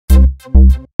Hey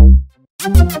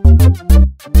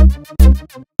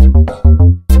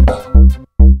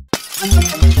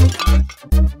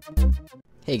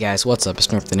guys, what's up? It's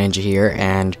Smurf the Ninja here,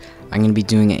 and I'm going to be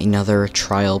doing another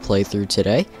trial playthrough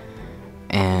today,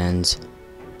 and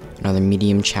another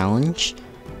medium challenge,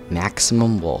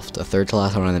 Maximum Wolf, the third to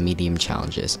last one of the medium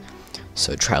challenges.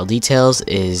 So trial details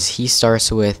is he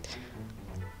starts with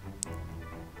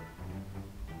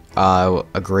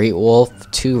a great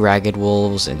wolf, 2 ragged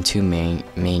wolves, and 2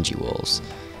 mangy wolves.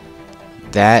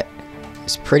 That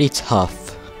is pretty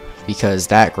tough because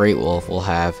that great wolf will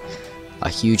have a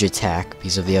huge attack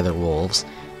because of the other wolves,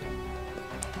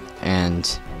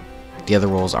 and the other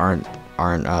wolves aren't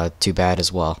too bad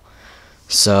as well.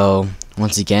 So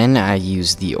once again, I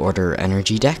use the Order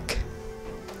Energy deck,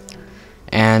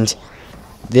 and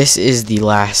this is the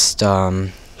last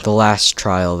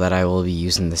trial that I will be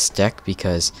using this deck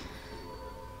because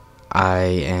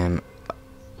I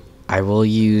will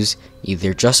use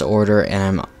either just Order,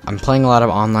 and I'm playing a lot of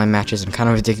online matches. I'm kind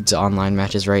of addicted to online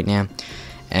matches right now.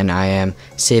 And I am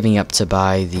saving up to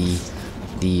buy the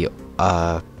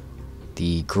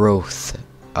growth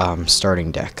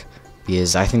starting deck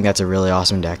because I think that's a really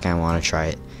awesome deck and I want to try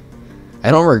it.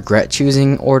 I don't regret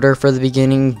choosing Order for the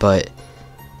beginning, but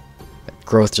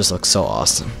growth just looks so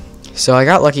awesome. So I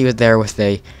got lucky with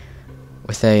a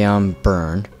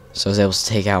burn, so I was able to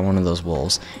take out one of those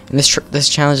wolves. And this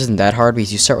challenge isn't that hard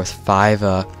because you start with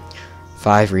 5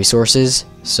 resources,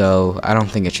 so I don't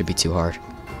think it should be too hard.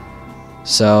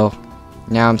 So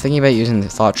now I'm thinking about using the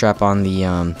Thought Trap on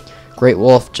the Great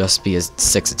Wolf just because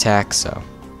 6 attacks, so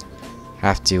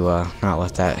have to not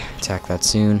let that attack that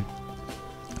soon.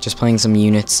 Just playing some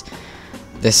units.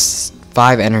 This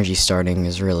 5 energy starting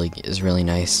is really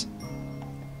nice.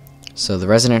 So the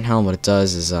Resonant Helm, what it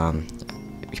does is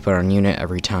you put it on a unit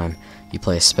every time you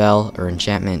play a spell or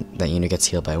enchantment, that unit gets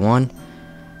healed by 1.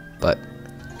 But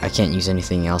I can't use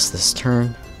anything else this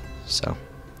turn, so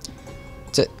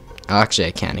that's it. Oh, actually,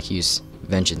 I can. I can use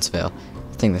Vengeance Veil.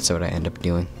 I think that's what I end up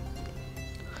doing.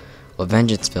 What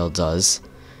Vengeance Veil does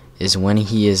is when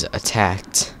he is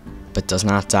attacked but does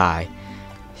not die,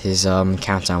 his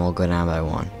countdown will go down by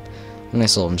 1. A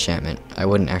nice little enchantment. I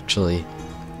wouldn't actually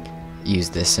use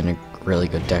this in a really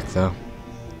good deck, though.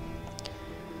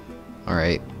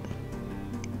 Alright.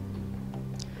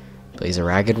 Plays a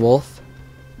Ragged Wolf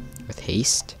with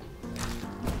haste.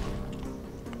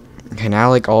 Okay, now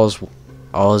like all his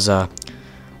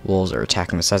wolves are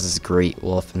attacking besides this Great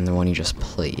Wolf and the one you just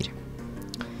played.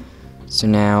 So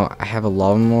now I have a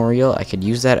Lava Memorial. I could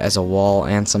use that as a wall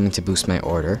and something to boost my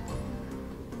Order.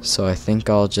 So I think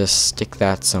I'll just stick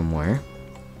that somewhere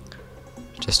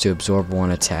just to absorb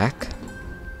 1 attack.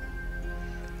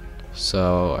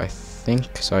 So I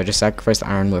just sacrificed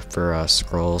Iron Whip for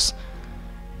scrolls.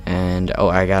 And oh,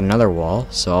 I got another wall,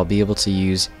 so I'll be able to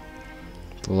use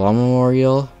the Lava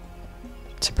Memorial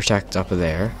to protect up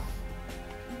there,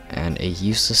 and a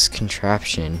useless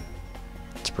contraption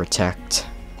to protect.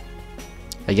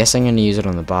 I guess I'm going to use it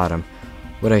on the bottom.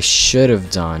 What I should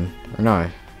have done, or no,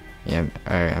 yeah,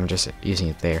 I'm just using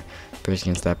it there. First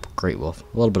against that Great Wolf.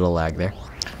 A little bit of lag there.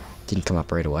 Didn't come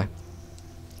up right away.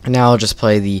 And now I'll just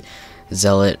play the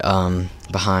Zealot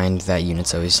behind that unit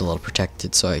so he's a little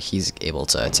protected so he's able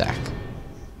to attack.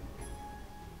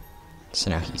 So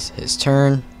now his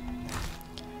turn.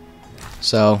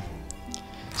 So,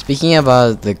 speaking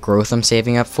of the growth I'm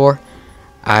saving up for,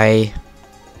 I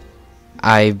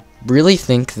really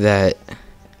think that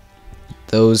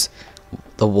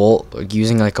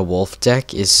using like a wolf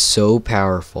deck is so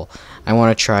powerful. I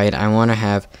want to try it. I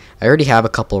already have a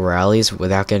couple rallies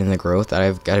without getting the growth. I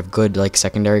have good like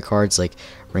secondary cards like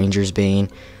Ranger's Bane.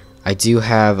 I do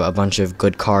have a bunch of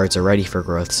good cards already for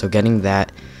growth, so getting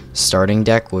that starting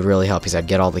deck would really help because I'd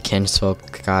get all the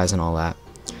Kinsfolk guys and all that.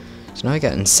 So now I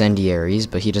got Incendiaries,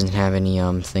 but he doesn't have any he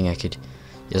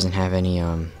doesn't have any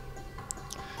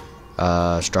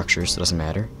structures, so it doesn't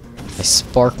matter. I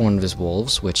spark one of his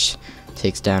wolves, which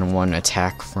takes down 1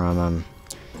 attack from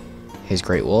his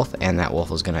Great Wolf, and that wolf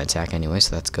was gonna attack anyway,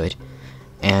 so that's good.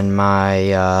 And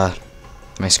my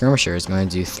Skirmisher is going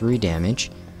to do 3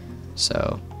 damage,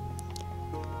 so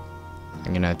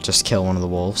I'm gonna just kill one of the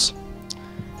wolves.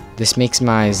 This makes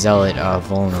my Zealot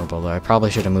vulnerable, though I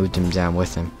probably should have moved him down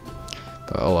with him.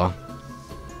 But oh well.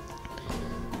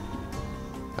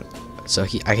 So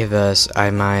I give us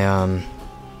my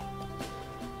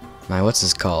what's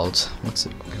this called? What's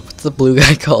the blue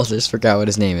guy called? I just forgot what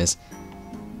his name is.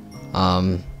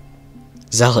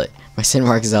 Zealot. My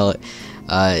Sinmark Zealot.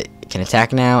 Can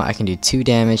attack now. I can do 2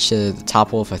 damage to the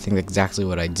top wolf. I think that's exactly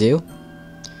what I do.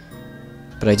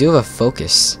 But I do have a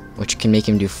focus. which can make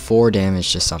him do 4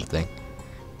 damage to something.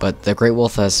 But the Great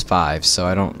Wolf has 5, so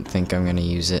I don't think I'm gonna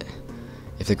use it.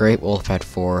 If the Great Wolf had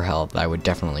 4 health, I would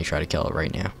definitely try to kill it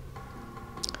right now.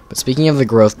 But speaking of the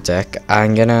growth deck,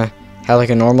 I'm gonna have like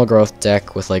a normal growth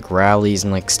deck with like rallies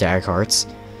and like stag hearts.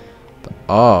 But,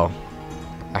 oh,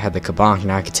 I had the Kabonk,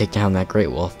 now I can take down that Great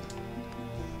Wolf.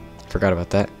 Forgot about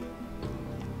that.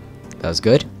 That was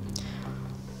good.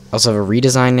 I also have a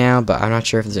redesign now, but I'm not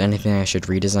sure if there's anything I should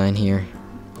redesign here.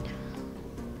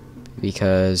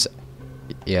 Because,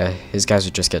 yeah, his guys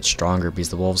would just get stronger because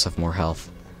the wolves have more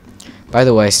health. By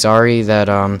the way, sorry that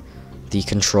the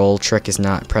control trick is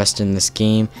not pressed in this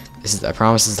game. I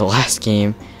promise this is the last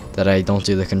game that I don't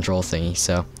do the control thingy.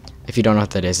 So, if you don't know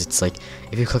what that is, it's like,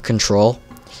 if you click control,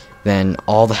 then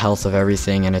all the health of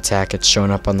everything and attack gets shown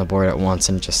up on the board at once,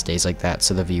 and it just stays like that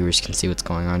so the viewers can see what's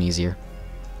going on easier.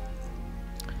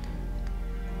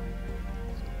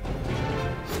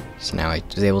 So now I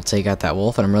was able to take out that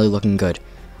wolf, and I'm really looking good.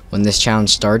 When this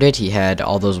challenge started, he had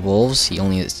all those wolves. He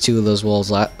only has 2 of those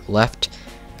wolves left,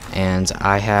 and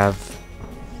I have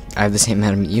the same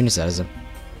amount of units as him.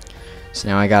 So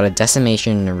now I got a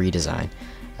decimation and a redesign.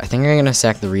 I think I'm gonna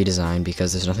sack the redesign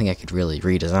because there's nothing I could really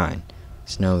redesign.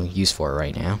 There's no use for it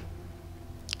right now.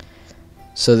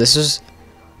 So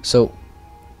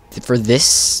for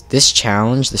this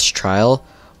challenge, this trial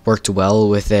worked well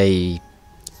with a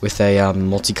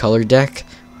multicolored deck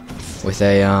with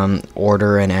a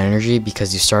order and energy,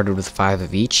 because you started with 5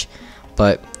 of each.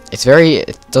 But it's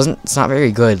not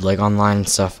very good like online and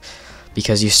stuff,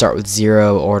 because you start with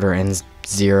 0 order and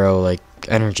 0 like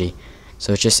energy.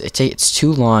 So it's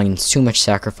too long and it's too much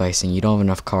sacrificing. You don't have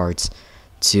enough cards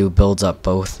to build up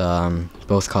both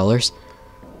colors.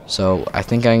 So I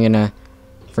think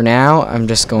for now I'm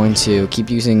just going to keep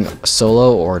using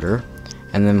solo order,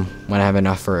 and then when I have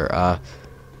enough for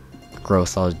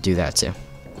growth, I'll do that too.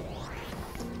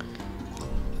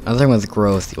 Another thing with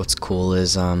growth, what's cool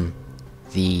is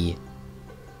the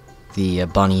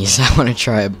bunnies. I want to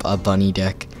try a bunny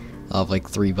deck. I'll have like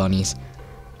 3 bunnies,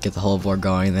 get the whole board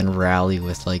going, and then rally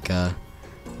with like a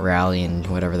rally and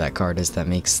whatever that card is that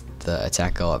makes the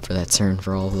attack go up for that turn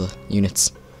for all the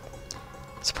units.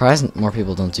 Surprised more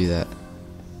people don't do that.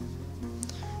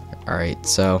 Alright,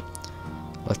 so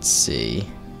let's see.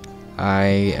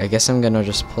 I guess I'm gonna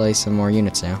just play some more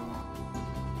units now.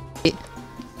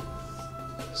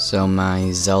 So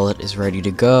my Zealot is ready to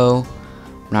go.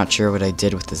 I'm not sure what I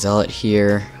did with the Zealot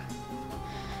here.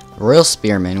 Royal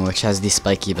Spearman, which has the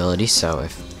spiky ability, so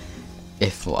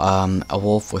if a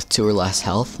wolf with 2 or less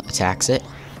health attacks it,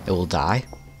 it will die.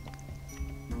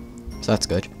 So that's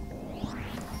good.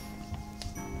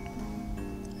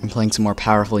 I'm playing some more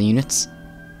powerful units.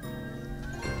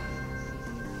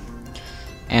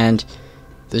 And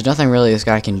there's nothing really this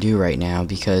guy can do right now,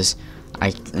 because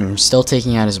I'm still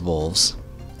taking out his wolves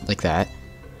like that,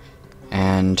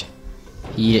 and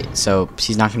so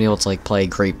he's not gonna be able to like play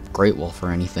Great Wolf or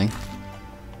anything.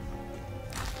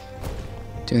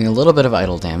 Doing a little bit of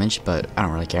idle damage, but I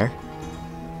don't really care.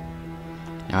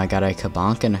 Now I got a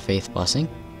Kabonk and a Faith Blessing,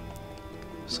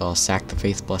 so I'll sack the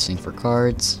Faith Blessing for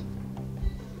cards.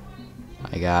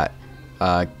 I got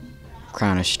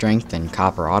Crown of Strength and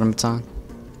Copper Automaton.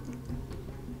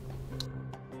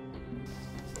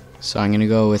 So I'm gonna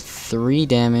go with 3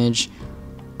 damage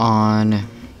on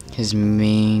his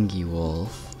Mangy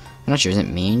Wolf. I'm not sure, is it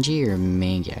Mangy or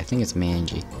Mangy? I think it's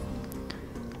Mangy.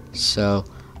 So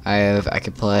I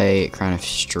could play Crown of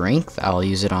Strength. I'll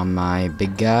use it on my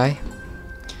big guy.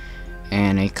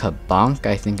 And a Kabonk.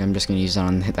 I think I'm just gonna use it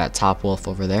on that top wolf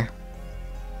over there.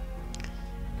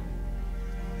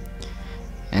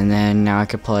 And then now I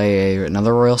could play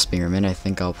another Royal Spearman. I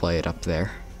think I'll play it up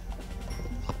there,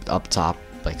 up top,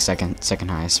 like second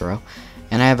highest row.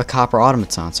 And I have a Copper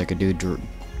Automaton, so I could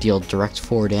deal direct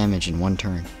 4 damage in 1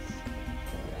 turn.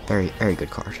 Very good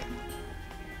card.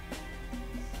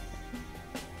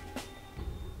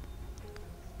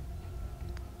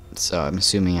 So I'm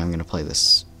assuming I'm gonna play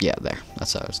this. Yeah, there.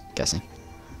 That's what I was guessing.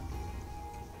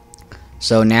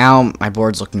 So now my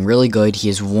board's looking really good. He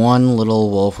has 1 little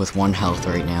wolf with 1 health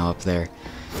right now up there.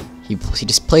 He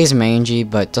just plays Mangy,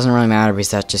 but doesn't really matter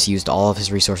because that just used all of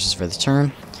his resources for the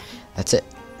turn. That's it.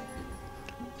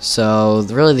 So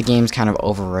really the game's kind of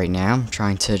over right now. I'm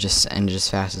trying to just end it as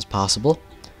fast as possible.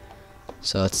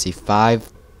 So let's see,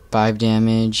 5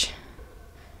 damage.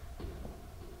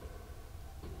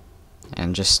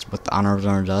 And just what the Honorable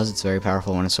Donor does, it's very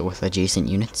powerful when it's with adjacent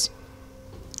units.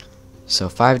 So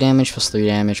 5 damage plus 3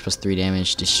 damage plus 3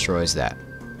 damage destroys that.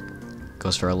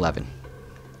 Goes for 11.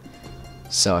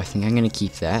 So I think I'm going to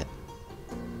keep that.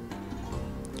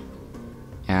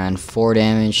 And 4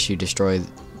 damage to destroy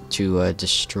to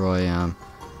destroy. I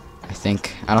don't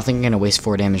think I'm gonna waste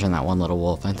 4 damage on that one little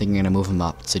wolf. I think I'm gonna move him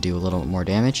up to do a little more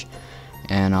damage,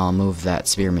 and I'll move that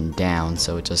spearman down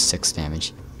so it does 6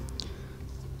 damage.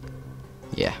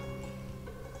 Yeah.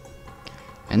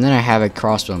 And then I have a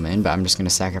crossbowman, but I'm just gonna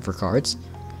sack it for cards.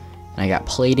 And I got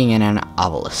plating and an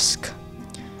obelisk.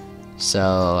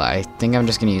 So I think I'm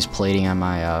just gonna use plating on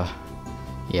my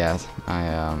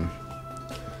my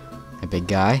big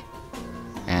guy,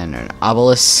 and an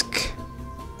obelisk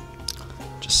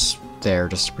just there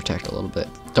just to protect a little bit.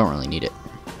 Don't really need it.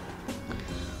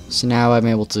 So now I'm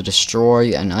able to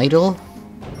destroy an idol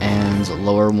and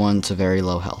lower one to very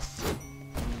low health.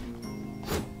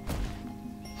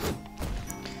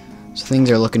 So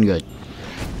things are looking good.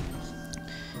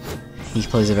 He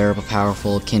plays a very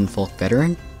powerful Kinfolk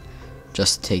veteran,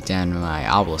 just to take down my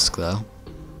obelisk though.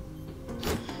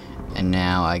 And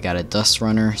now I got a dust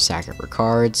runner, sack it for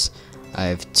cards. I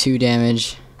have 2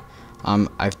 damage. I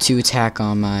have 2 attack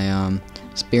on my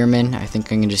spearman. I think I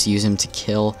can just use him to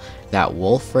kill that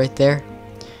wolf right there.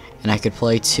 And I could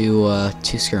play 2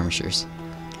 skirmishers.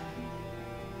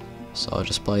 So I'll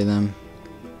just play them.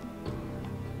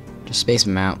 Just space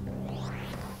them out.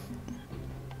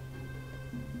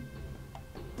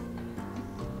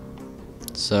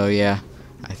 So yeah,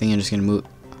 I think I'm just gonna move.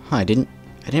 Huh, I didn't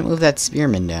move that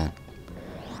spearman down.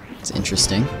 It's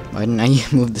interesting. Why didn't I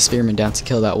move the spearman down to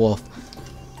kill that wolf?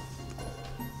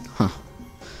 Huh.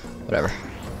 Whatever.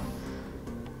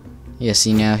 Yeah,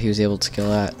 see, now he was able to kill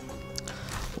that.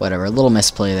 Whatever, a little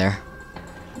misplay there.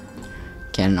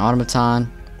 Cannon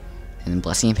automaton, and then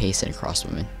blessing and paste and a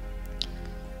crossbowman.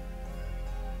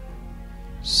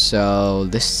 So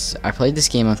this, I played this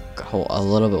game a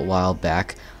little bit while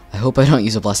back. I hope I don't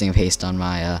use a blessing and paste on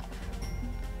my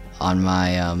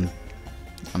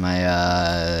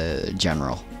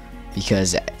general,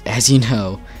 because as you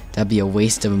know, that'd be a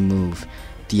waste of a move.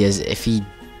 Because if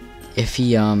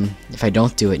I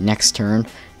don't do it next turn,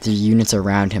 the units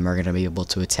around him are gonna be able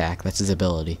to attack. That's his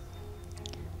ability.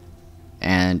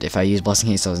 And if I use blessing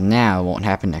haste now, it won't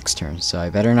happen next turn. So I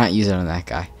better not use it on that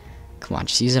guy. Come on,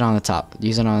 just use it on the top.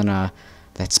 Use it on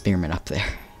that spearman up there.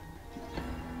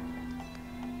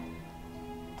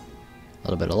 A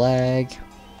little bit of lag.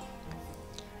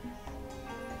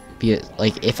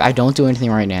 Like, if I don't do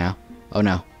anything right now... Oh,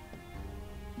 no.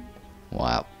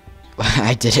 Wow.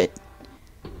 I did it.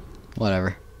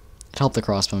 Whatever. It helped the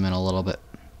crossbowman a little bit.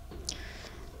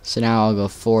 So now I'll go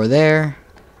 4 there.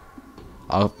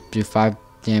 I'll do 5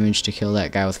 damage to kill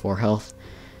that guy with 4 health.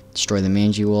 Destroy the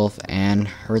mangy wolf and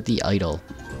hurt the idol.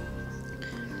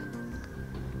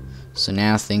 So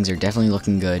now things are definitely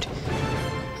looking good.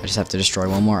 I just have to destroy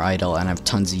 1 more idol and I have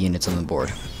tons of units on the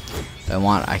board. If I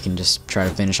want, I can just try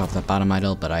to finish off that bottom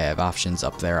idol, but I have options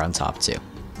up there on top too.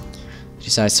 He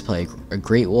decides to play a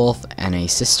great wolf and a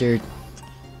sister.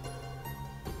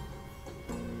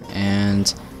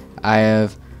 And I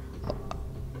have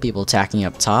people attacking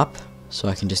up top, so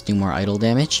I can just do more idol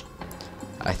damage.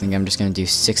 I think I'm just going to do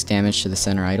 6 damage to the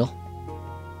center idol.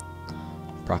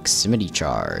 Proximity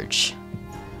charge.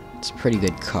 It's a pretty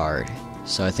good card.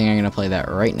 So I think I'm going to play that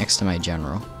right next to my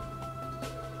general.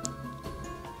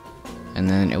 And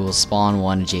then it will spawn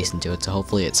 1 adjacent to it, so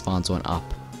hopefully it spawns 1 up.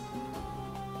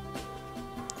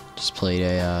 Just played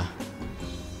a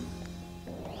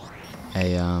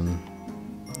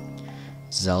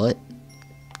zealot,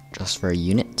 just for a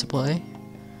unit to play.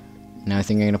 Now I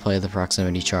think I'm going to play the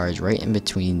proximity charge right in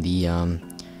between the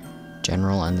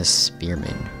general and the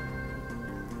spearman.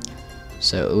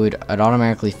 So it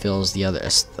automatically fills the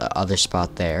other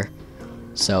spot there.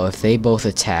 So if they both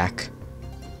attack,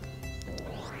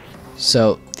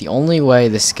 so the only way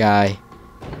this guy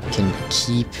can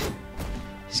keep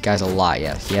these guys alive,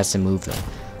 yeah, he has to move them.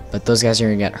 But those guys are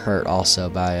gonna get hurt also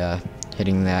by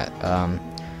hitting that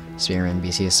spearman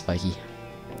because he is spiky.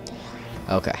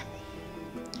 Okay.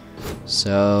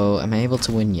 So am I able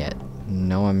to win yet?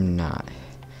 No, I'm not.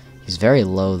 He's very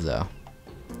low though.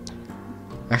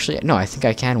 Actually, no, I think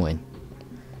I can win.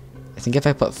 I think if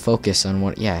I put focus on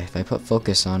one, yeah, if I put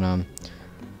focus on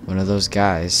one of those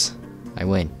guys, I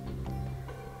win.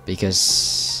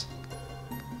 Because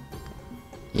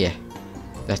yeah,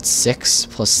 that's 6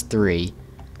 plus 3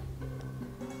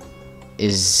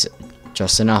 is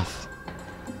just enough.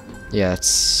 Yeah, that's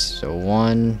so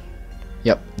 1.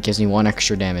 Yep, it gives me 1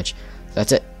 extra damage.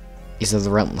 That's it. He's the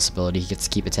relentless ability. He gets to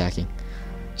keep attacking.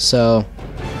 So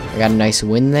I got a nice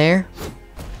win there.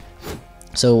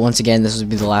 So once again, this will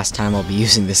be the last time I'll be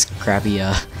using this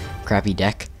crappy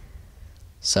deck.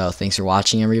 So thanks for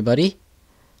watching, everybody.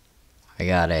 I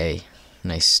got a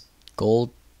nice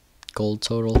gold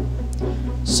total.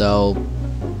 So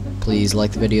Please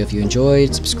like the video if you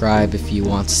enjoyed, subscribe if you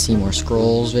want to see more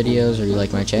Scrolls videos or you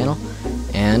like my channel,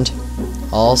 and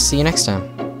I'll see you next time.